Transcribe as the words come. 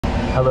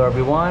Hello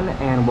everyone,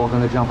 and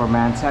welcome to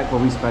Johncon Tech,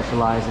 where we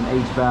specialize in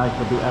HVAC,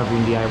 we do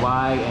everything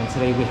DIY. And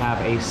today we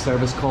have a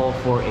service call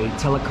for a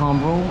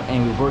telecom room,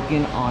 and we're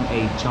working on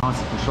a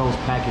Johnson Controls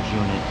package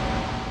unit.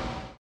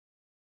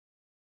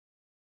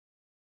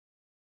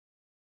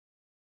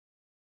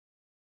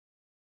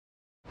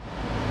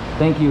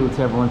 Thank you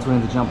to everyone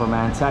tuning to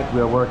Johncon Tech.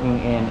 We are working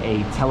in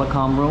a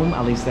telecom room,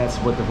 at least that's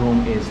what the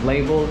room is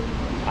labeled.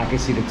 I can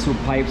see the two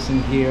pipes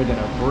in here that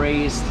are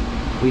brazed.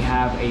 We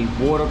have a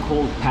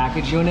water-cooled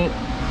package unit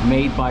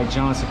made by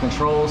Johnson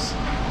Controls.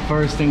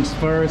 First things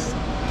first,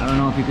 I don't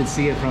know if you can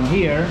see it from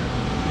here,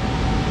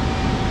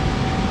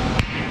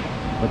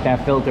 but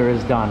that filter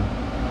is done.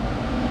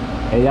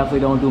 They definitely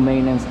don't do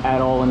maintenance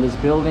at all in this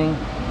building.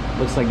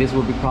 Looks like this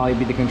will probably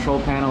be the control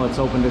panel. Let's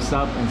open this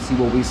up and see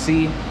what we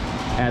see.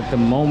 At the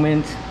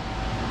moment,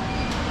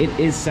 it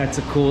is set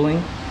to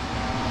cooling.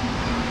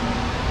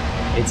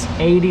 It's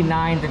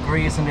 89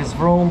 degrees in this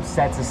room,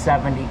 set to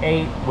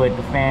 78 with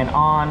the fan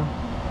on.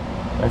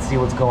 Let's see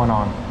what's going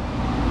on.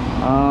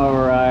 All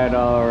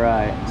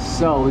right.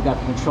 So we got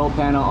the control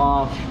panel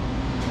off,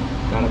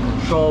 got a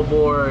control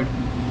board,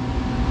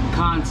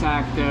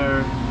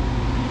 contactor,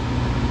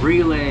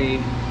 relay,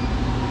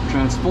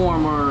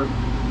 transformer.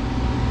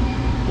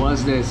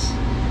 What's this?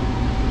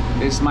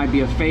 This might be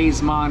a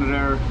phase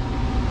monitor.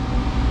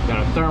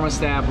 Got a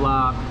thermostat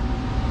block,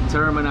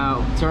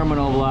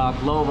 terminal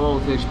block, low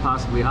voltage,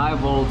 possibly high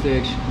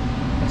voltage.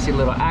 I see a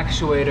little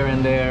actuator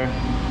in there,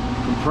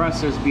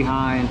 compressors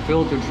behind,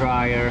 filter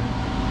dryer.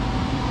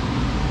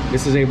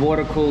 This is a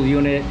water cooled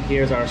unit.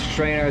 Here's our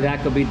strainer,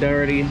 that could be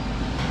dirty.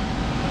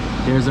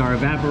 There's our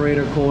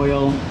evaporator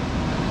coil.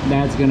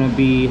 That's gonna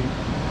be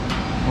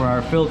where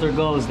our filter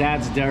goes,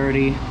 that's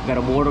dirty. Got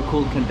a water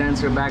cooled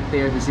condenser back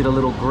there. You see the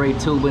little gray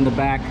tube in the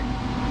back.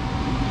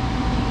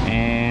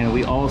 And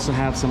we also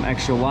have some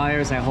extra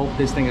wires. I hope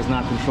this thing is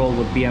not controlled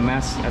with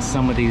BMS, as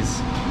some of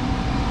these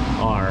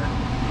are.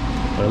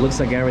 But it looks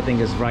like everything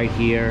is right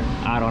here.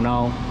 I don't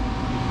know.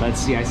 Let's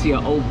see, I see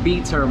an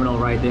OB terminal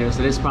right there,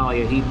 so this is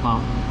probably a heat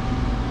pump.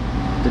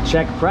 To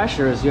check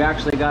pressures, you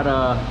actually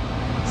gotta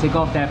take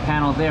off that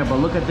panel there, but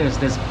look at this,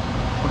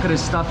 look at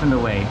this stuff in the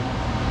way.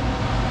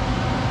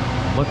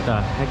 What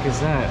the heck is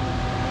that?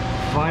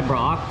 Fiber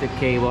optic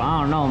cable, I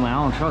don't know, man,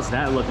 I don't trust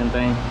that looking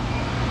thing.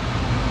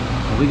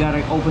 We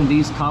gotta open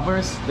these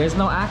covers. There's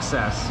no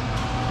access.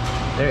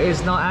 There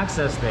is no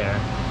access there.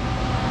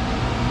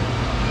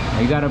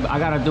 I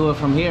gotta do it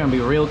from here and be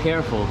real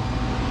careful.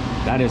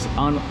 That is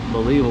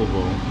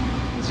unbelievable.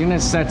 This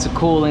unit's set to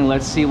cooling.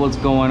 Let's see what's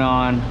going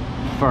on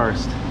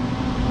first.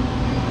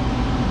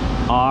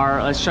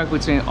 Let's check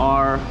between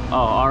R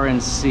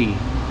and C.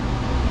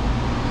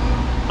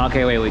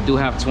 Okay, wait, we do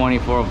have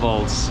 24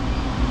 volts.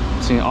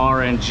 Between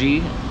R and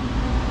G,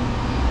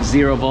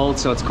 0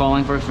 volts, so it's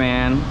calling for a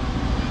fan.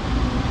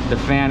 The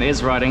fan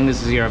is running.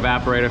 This is your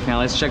evaporator fan.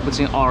 Let's check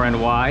between R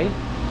and Y.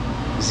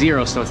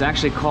 0, so it's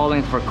actually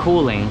calling for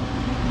cooling.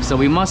 So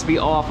we must be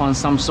off on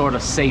some sort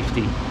of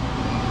safety.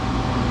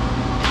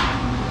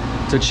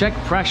 To check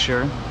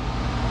pressure,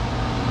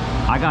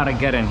 I gotta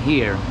get in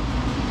here.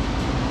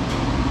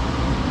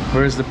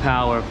 Where's the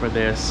power for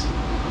this?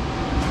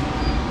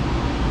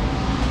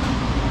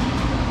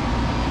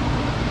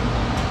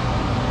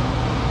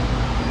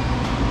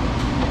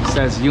 It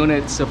says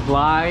unit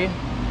supply.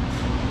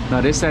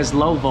 No, this says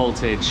low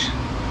voltage.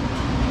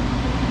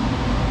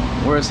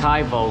 Where's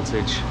high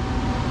voltage?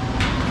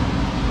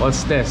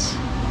 What's this?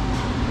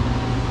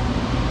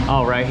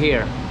 Oh, right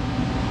here.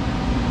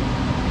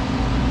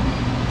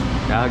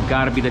 That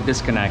gotta be the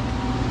disconnect.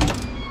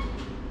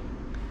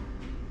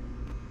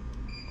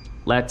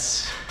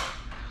 Let's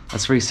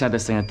reset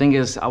this thing. The thing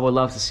is, I would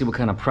love to see what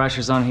kind of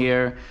pressure's on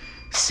here,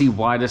 see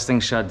why this thing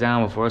shut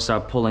down before I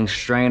start pulling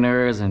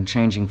strainers and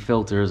changing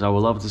filters. I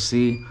would love to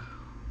see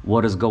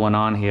what is going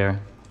on here.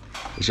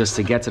 It's just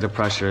to get to the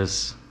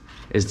pressures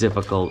is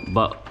difficult,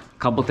 but a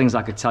couple things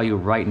I could tell you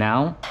right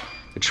now.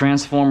 The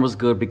transformer is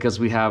good because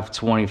we have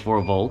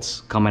 24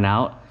 volts coming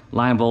out.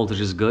 Line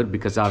voltage is good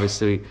because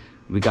obviously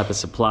we got the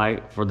supply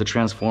for the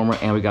transformer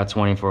and we got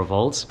 24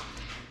 volts.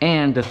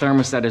 And the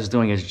thermostat is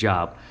doing its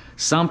job.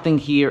 Something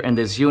here in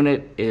this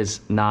unit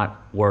is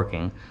not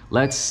working.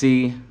 Let's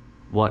see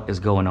what is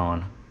going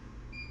on.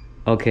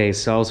 Okay,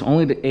 so I was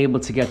only able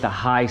to get the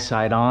high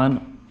side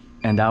on,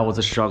 and that was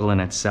a struggle in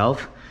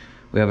itself.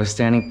 We have a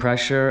standing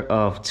pressure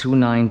of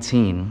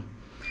 219.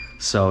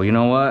 So you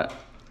know what?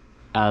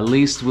 At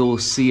least we'll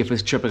see if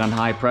it's tripping on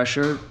high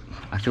pressure.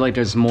 I feel like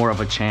there's more of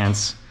a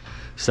chance.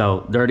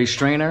 So dirty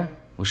strainer,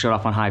 we'll shut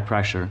off on high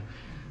pressure.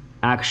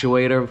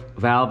 Actuator,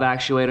 valve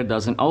actuator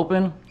doesn't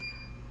open,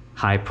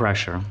 high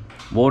pressure.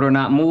 Water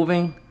not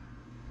moving,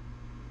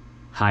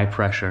 high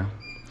pressure.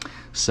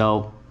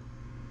 So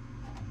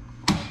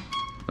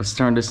let's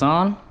turn this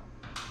on.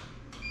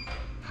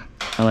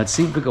 And let's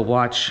see if we could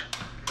watch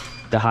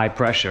the high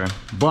pressure.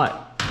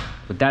 But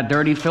with that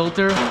dirty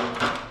filter,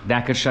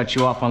 that could shut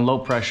you off on low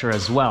pressure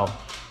as well.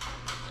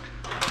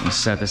 Let me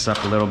set this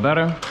up a little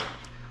better.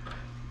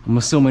 I'm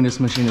assuming this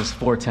machine is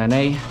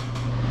 410A.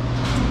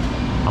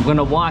 I'm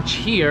gonna watch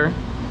here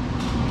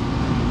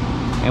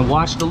and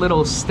watch the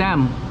little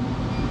stem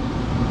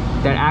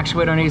that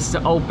actuator needs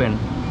to open.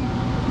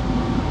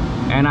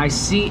 And I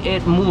see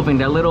it moving,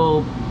 that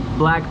little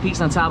black piece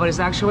on top of this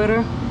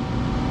actuator.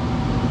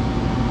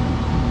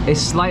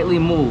 It's slightly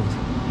moved.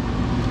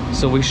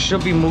 So we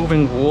should be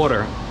moving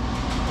water.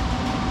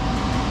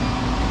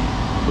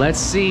 Let's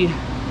see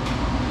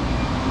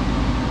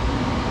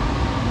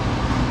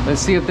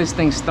if this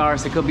thing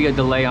starts. There could be a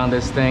delay on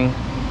this thing.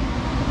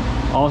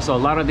 Also, a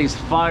lot of these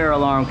fire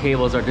alarm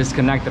cables are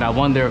disconnected. I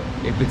wonder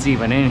if it's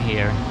even in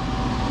here.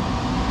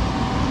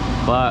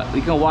 But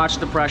we can watch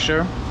the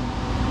pressure.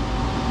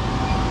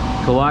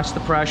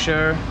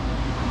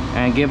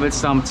 And give it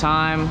some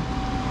time.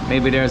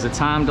 Maybe there's a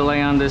time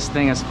delay on this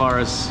thing as far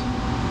as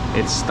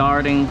it's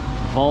starting.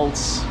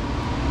 Volts,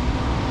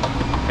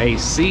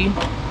 AC.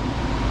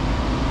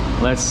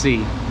 Let's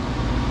see.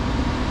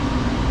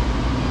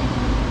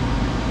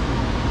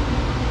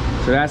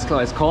 So that's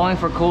close. It's calling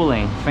for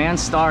cooling. Fan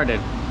started.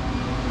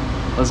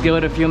 Let's give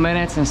it a few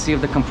minutes and see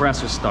if the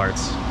compressor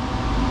starts.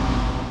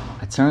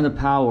 I turned the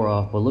power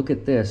off, but look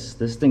at this.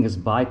 This thing has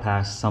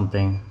bypassed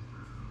something.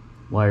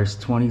 Wires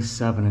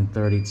 27 and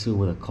 32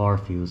 with a car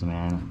fuse,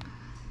 man.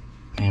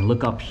 And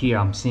look up here,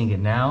 I'm seeing it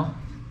now.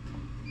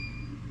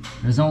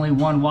 There's only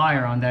one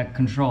wire on that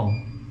control.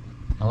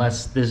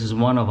 Unless this is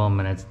one of them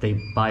and they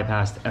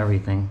bypassed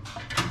everything.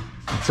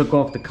 I took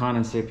off the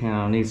condensate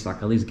panel underneath so I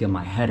can at least get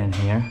my head in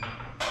here.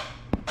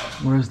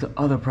 Where's the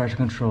other pressure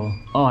control?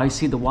 Oh, I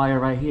see the wire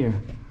right here.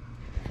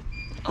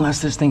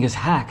 Unless this thing is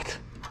hacked.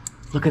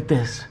 Look at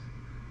this.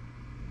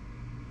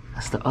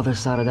 That's the other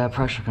side of that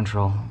pressure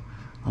control.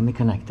 Let me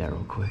connect that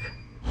real quick.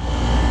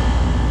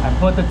 I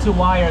put the two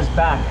wires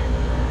back.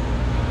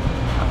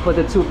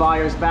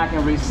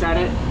 And reset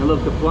it. And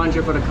look, the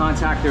plunger for the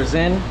contactor's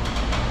in.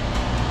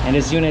 And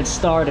this unit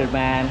started,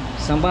 man.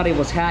 Somebody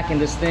was hacking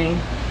this thing.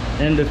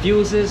 And the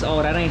fuses,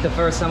 oh, that ain't the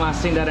first time I've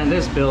seen that in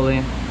this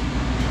building.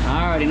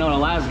 I already know the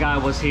last guy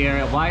was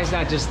here. Why is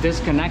that just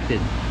disconnected?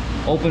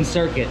 Open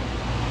circuit.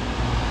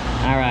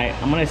 All right,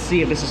 I'm gonna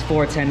see if this is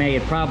 410A.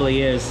 It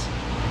probably is.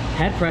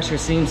 Head pressure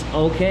seems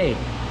okay.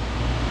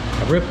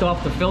 I ripped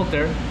off the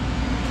filter.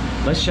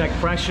 Let's check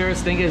pressure.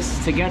 This thing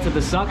is, to get to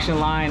the suction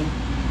line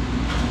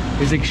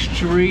is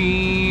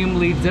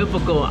extremely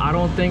difficult. I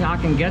don't think I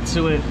can get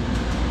to it.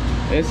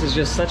 This is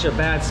just such a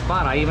bad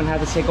spot. I even had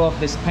to take off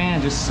this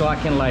pan just so I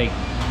can like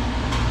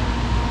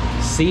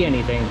see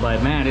anything.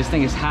 But man, this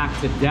thing is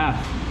hacked to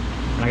death.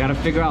 And I gotta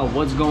figure out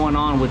what's going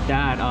on with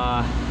that.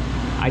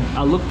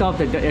 I looked up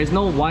that there's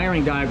no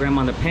wiring diagram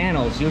on the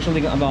panels.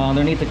 Usually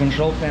underneath the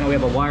control panel we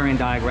have a wiring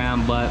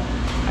diagram, but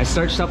I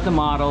searched up the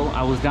model.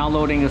 I was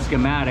downloading a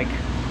schematic,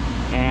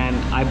 and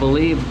I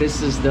believe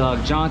this is the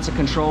Johncon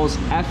Controls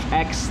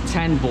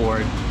FX10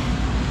 board.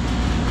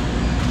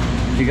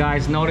 If you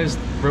guys noticed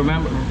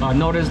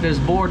this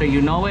board, and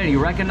you know it, you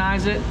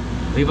recognize it,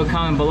 leave a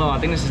comment below. I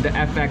think this is the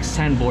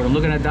FX10 board. I'm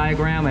looking at the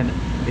diagram and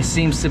it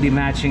seems to be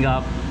matching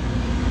up.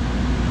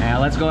 And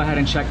let's go ahead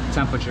and check the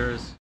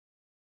temperatures.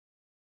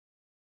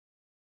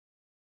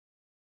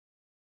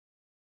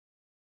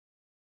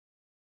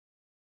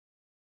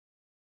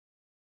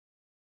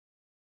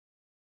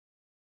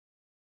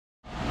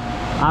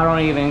 I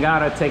don't even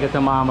gotta take a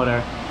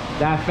thermometer.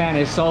 That fan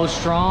is so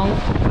strong,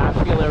 I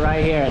feel it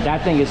right here.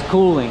 That thing is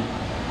cooling.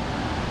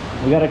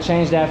 We gotta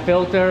change that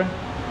filter,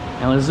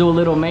 and let's do a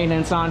little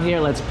maintenance on here.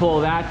 Let's pull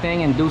that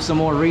thing and do some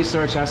more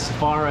research as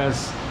far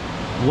as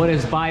what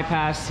is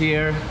bypassed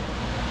here.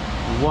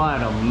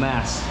 What a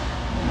mess.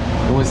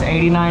 It was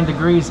 89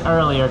 degrees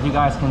earlier. If you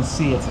guys can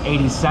see, it's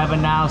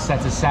 87 now,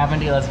 set to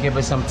 70. Let's give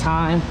it some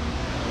time.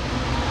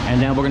 And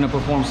then we're gonna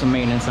perform some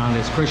maintenance on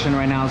this. Christian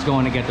right now is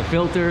going to get the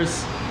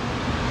filters.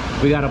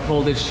 We gotta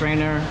pull this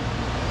strainer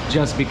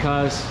just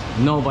because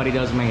nobody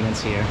does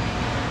maintenance here.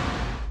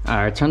 All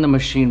right, turn the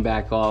machine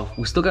back off.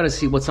 We still gotta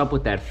see what's up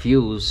with that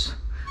fuse.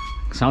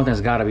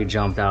 Something's gotta be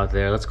jumped out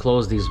there. Let's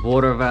close these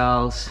water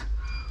valves,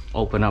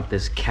 open up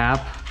this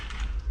cap.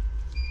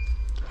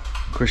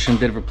 Christian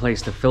did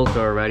replace the filter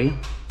already.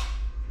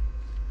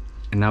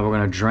 And now we're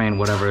gonna drain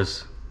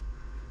whatever's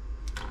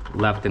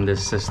left in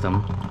this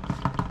system.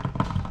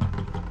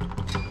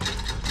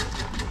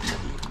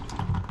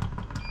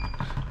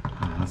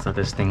 Let's let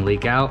this thing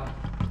leak out.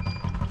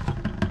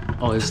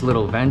 Oh, this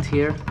little vent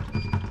here.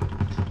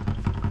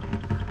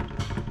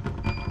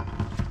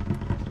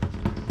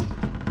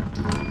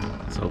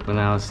 Let's open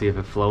that and see if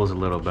it flows a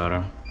little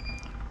better.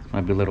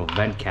 Might be a little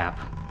vent cap.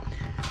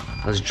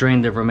 Let's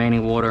drain the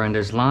remaining water in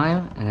this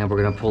line, and then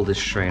we're gonna pull this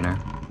strainer.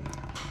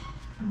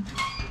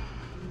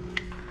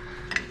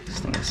 This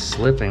thing is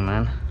slipping,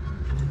 man.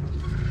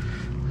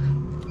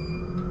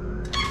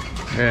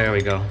 There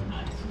we go.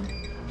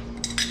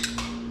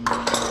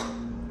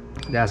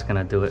 That's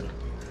gonna do it.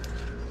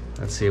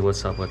 Let's see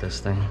what's up with this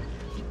thing.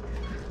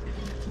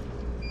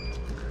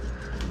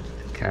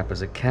 Cap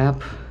is a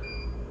cap.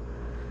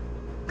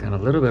 Got a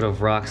little bit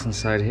of rocks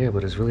inside here,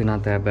 but it's really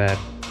not that bad.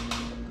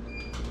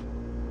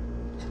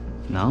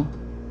 No?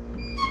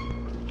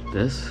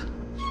 This?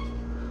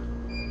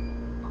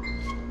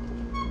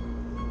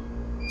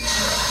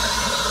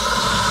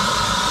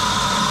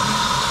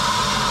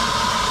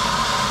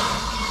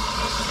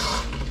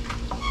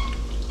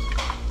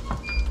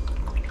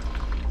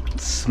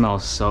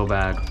 smells so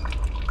bad.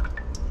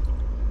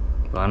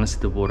 But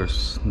honestly, the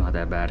water's not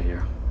that bad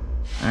here.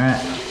 All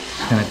right,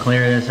 just gonna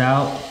clear this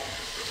out.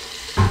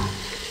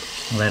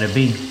 Let it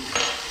be.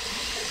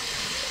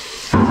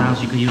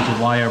 Sometimes you could use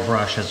a wire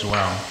brush as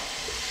well.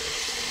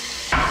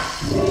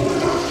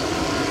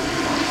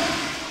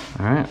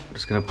 All right,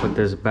 just gonna put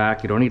this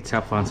back. You don't need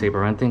Teflon tape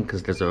or anything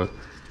because there's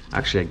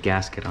actually a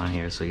gasket on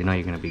here, so you know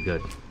you're gonna be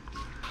good.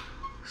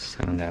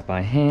 Setting that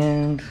by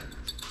hand.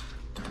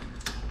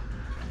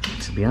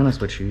 To be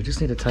honest with you, you just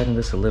need to tighten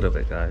this a little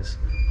bit, guys.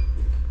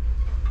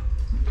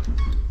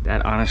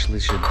 That honestly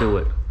should do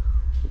it.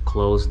 We'll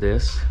close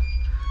this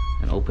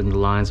and open the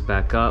lines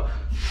back up.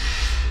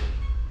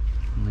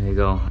 There you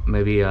go.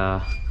 Maybe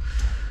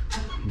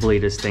bleed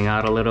this thing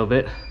out a little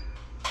bit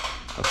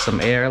of some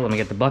air. Let me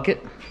get the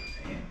bucket.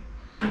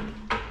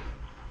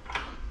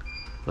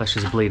 Let's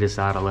just bleed this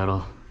out a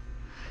little.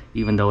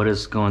 Even though it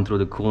is going through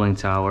the cooling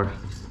tower,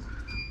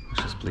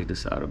 let's just bleed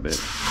this out a bit.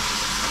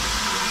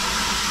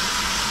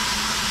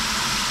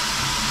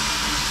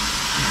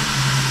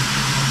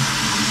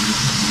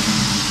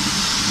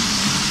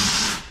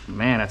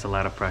 Man, that's a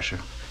lot of pressure.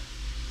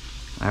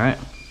 All right,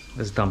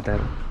 let's dump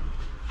that.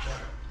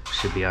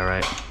 Should be all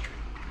right.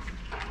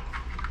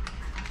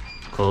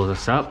 Close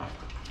this up.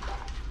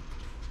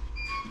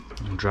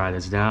 Dry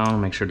this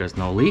down, make sure there's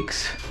no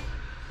leaks.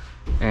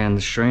 And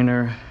the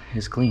strainer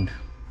is cleaned.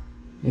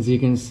 As you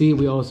can see,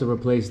 we also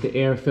replaced the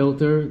air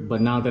filter,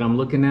 but now that I'm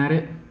looking at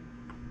it,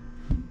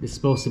 it's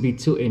supposed to be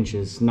 2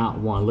 inches, not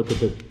 1. Look at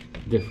the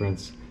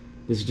difference.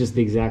 This is just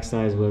the exact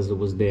size as it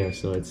was there.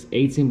 So it's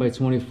 18 by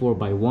 24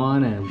 by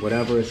 1, and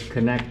whatever is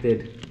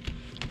connected.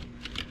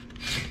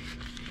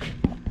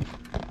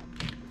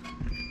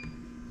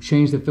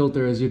 Change the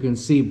filter as you can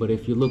see, but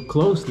if you look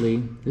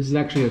closely, this is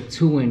actually a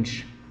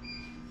 2-inch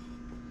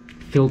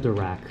filter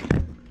rack.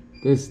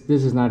 This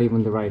is not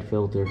even the right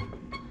filter.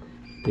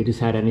 They just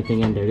had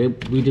anything in there.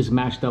 We just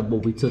matched up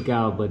what we took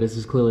out, but this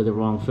is clearly the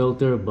wrong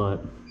filter.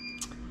 But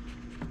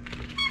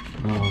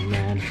oh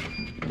man,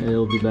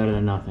 it'll be better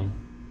than nothing.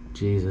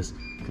 Jesus,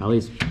 I'll at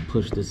least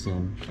push this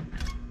in.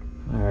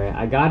 All right,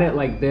 I got it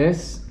like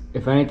this.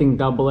 If anything,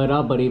 double it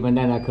up, but even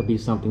then that could be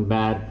something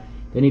bad.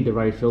 They need the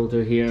right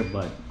filter here,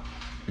 but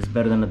it's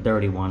better than the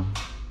dirty one.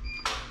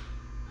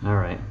 All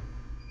right,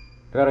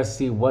 I gotta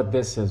see what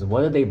this is.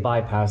 What did they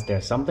bypass there?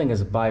 Something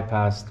is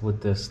bypassed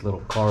with this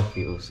little car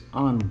fuse.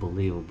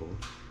 Unbelievable.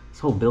 This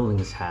whole building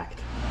is hacked.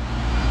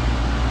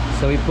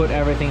 So we put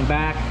everything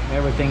back.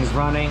 Everything's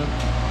running.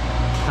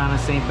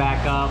 Condensate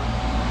back up.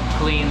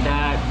 Cleaned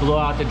that. Blew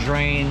out the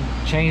drain.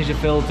 Changed the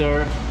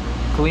filter.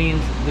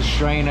 Cleaned the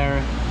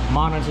strainer.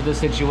 Monitored the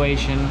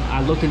situation.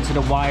 I looked into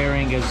the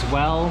wiring as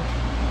well.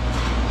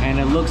 And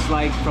it looks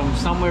like from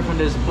somewhere from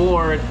this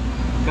board,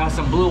 got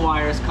some blue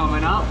wires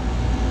coming up.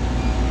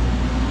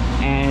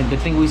 And the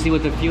thing we see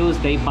with the fuse,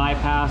 they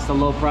bypass the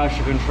low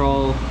pressure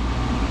control.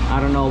 I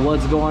don't know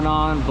what's going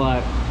on,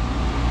 but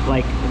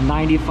like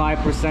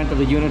 95% of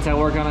the units I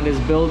work on in this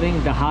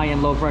building, the high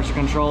and low pressure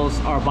controls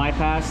are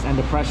bypassed and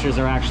the pressures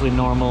are actually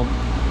normal.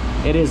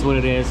 It is what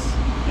it is.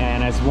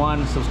 And as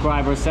one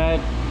subscriber said,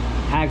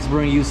 hacks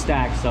bring you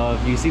stacks. So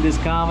if you see this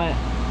comment,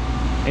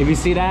 if you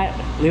see that,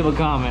 leave a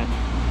comment.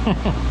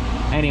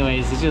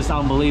 Anyways, it's just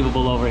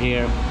unbelievable over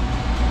here.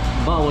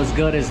 But what's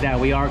good is that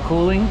we are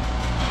cooling.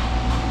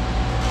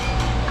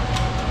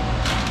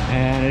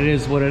 And it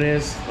is what it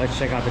is. Let's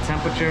check out the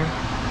temperature.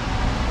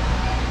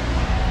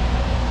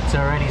 It's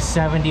already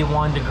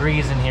 71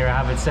 degrees in here. I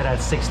have it set at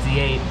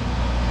 68,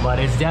 but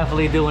it's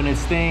definitely doing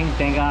its thing.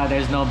 Thank God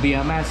there's no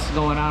BMS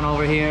going on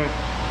over here.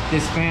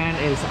 This fan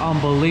is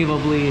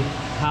unbelievably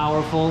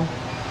powerful.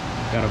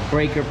 Got a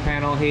breaker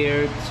panel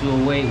here,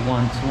 208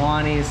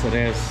 120. So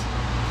there's,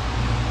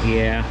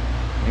 yeah,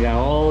 we got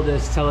all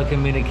this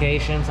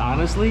telecommunications.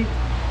 Honestly,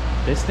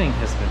 this thing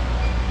has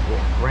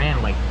been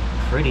ran like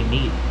pretty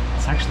neat.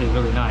 It's actually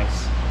really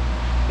nice.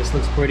 This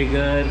looks pretty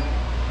good.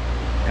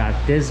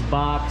 Got this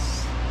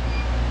box.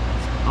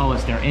 Oh,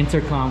 it's their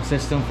intercom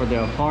system for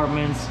their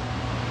apartments.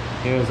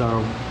 Here's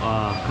our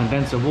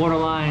condenser water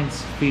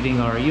lines feeding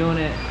our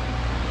unit.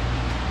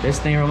 This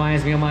thing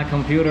reminds me of my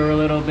computer a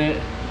little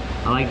bit.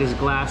 I like this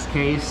glass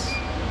case.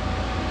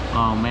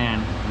 Oh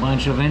man,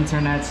 bunch of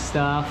internet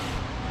stuff.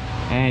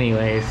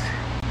 Anyways,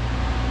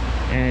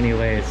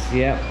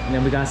 yep. And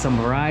then we got some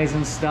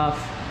Verizon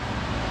stuff.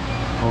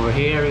 Over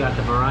here we got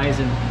the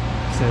Verizon,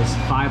 it says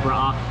fiber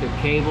optic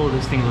cable.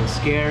 This thing looks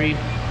scary.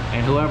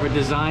 And whoever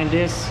designed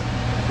this,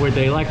 where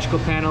the electrical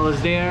panel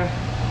is there,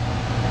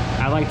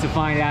 I like to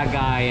find that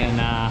guy and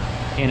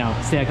you know,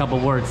 say a couple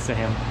words to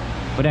him.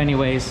 But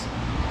anyways,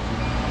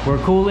 we're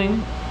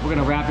cooling. We're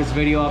gonna wrap this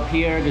video up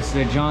here. This is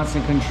the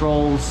Johncon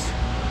Controls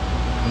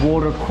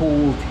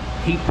water-cooled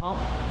heat pump.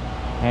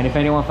 And if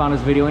anyone found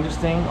this video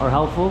interesting or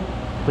helpful,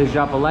 please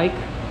drop a like,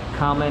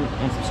 comment,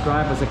 and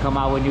subscribe as I come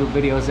out with new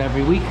videos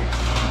every week.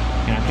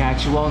 And I'll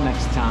catch you all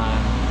next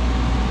time.